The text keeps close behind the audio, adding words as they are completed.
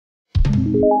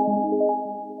Hello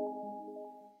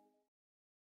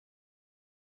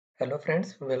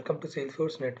friends, welcome to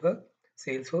Salesforce Network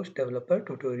Salesforce Developer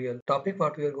Tutorial. Topic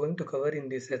what we are going to cover in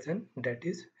this session, that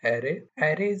is array.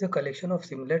 Array is a collection of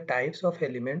similar types of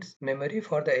elements. Memory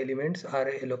for the elements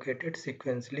are allocated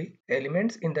sequentially.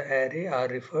 Elements in the array are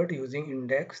referred using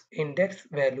index. Index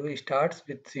value starts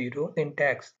with 0.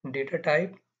 Syntax: data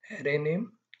type, array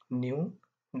name, new,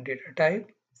 data type,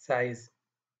 size.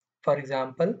 For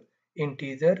example,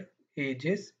 integer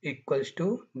ages equals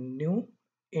to new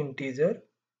integer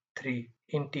 3.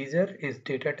 Integer is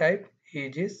data type,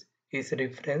 ages is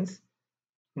reference,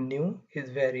 new is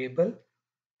variable,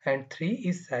 and 3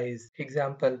 is size.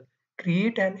 Example: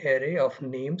 create an array of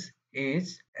names,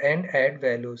 age, and add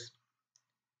values.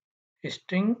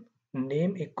 String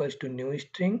name equals to new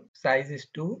string, size is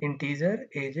 2. Integer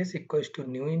ages equals to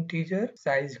new integer,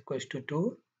 size equals to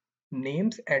 2.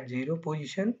 Names at 0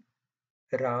 position,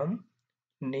 Ram.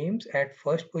 Names at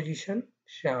first position,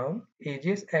 Shyam.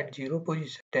 Ages at 0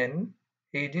 position, 10.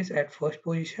 Ages at first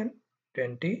position,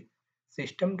 20.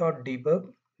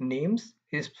 System.debug names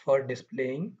is for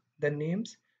displaying the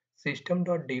names.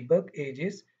 System.debug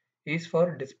ages is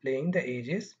for displaying the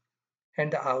ages,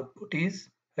 and the output is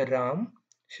Ram,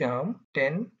 Shyam,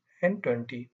 10 and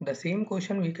 20. The same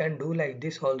question we can do like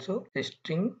this also.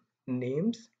 String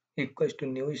names equals to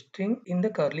new string. In the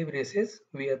curly braces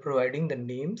we are providing the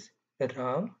names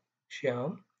Ram,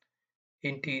 Shyam.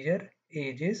 Integer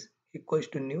ages equals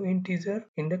to new integer.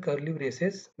 In the curly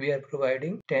braces we are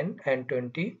providing 10 and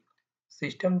 20.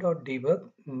 System.debug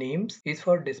names is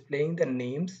for displaying the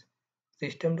names.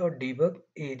 System.debug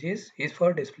ages is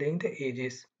for displaying the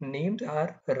ages. Names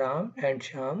are Ram and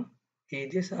Shyam.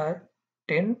 Ages are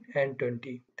 10 and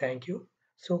 20. Thank you.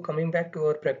 So coming back to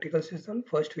our practical session,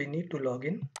 first we need to log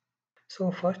in.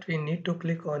 So first we need to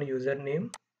click on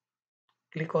username.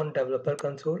 Click on developer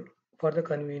console. For the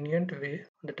convenient way,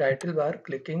 the title bar,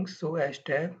 clicking show as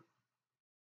tab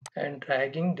and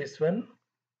dragging this one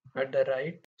at the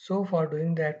right. So for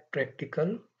doing that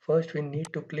practical, first we need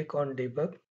to click on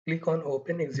debug. Click on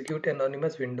open execute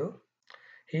anonymous window.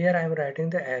 Here I am writing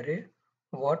the array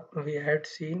what we had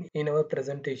seen in our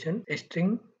presentation.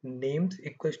 String names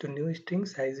equals to new string,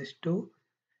 size is 2.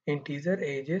 Integer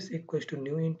ages equals to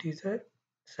new integer,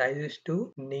 size is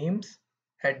 2. Names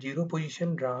at 0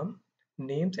 position Ram.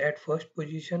 Names at first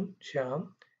position Shyam.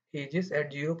 Ages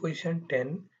at 0 position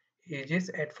 10. Ages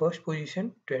at first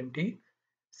position 20.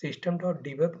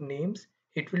 System.debug names,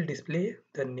 it will display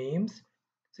the names.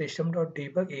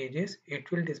 System.debug ages, it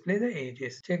will display the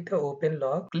ages. Check the open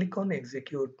log, click on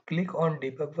execute, click on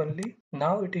debug only.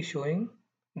 Now it is showing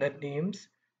the names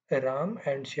Ram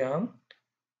and Shyam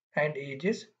and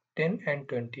ages 10 and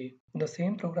 20. The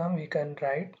same program we can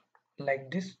write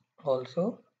like this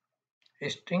also.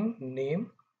 String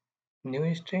name,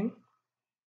 new string,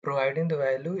 providing the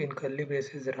value in curly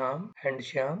braces Ram and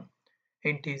Shyam.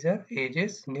 Integer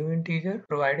ages, new integer,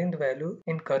 providing the value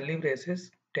in curly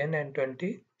braces 10 and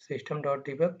 20.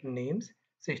 System.debug names,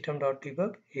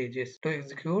 system.debug ages. To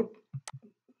execute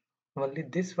only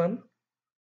this one,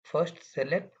 first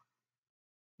select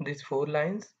these 4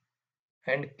 lines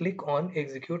and click on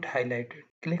execute highlighted.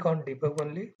 Click on debug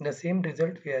only. The same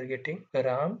result we are getting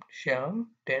Ram, Shyam,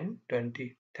 10,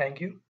 20. Thank you.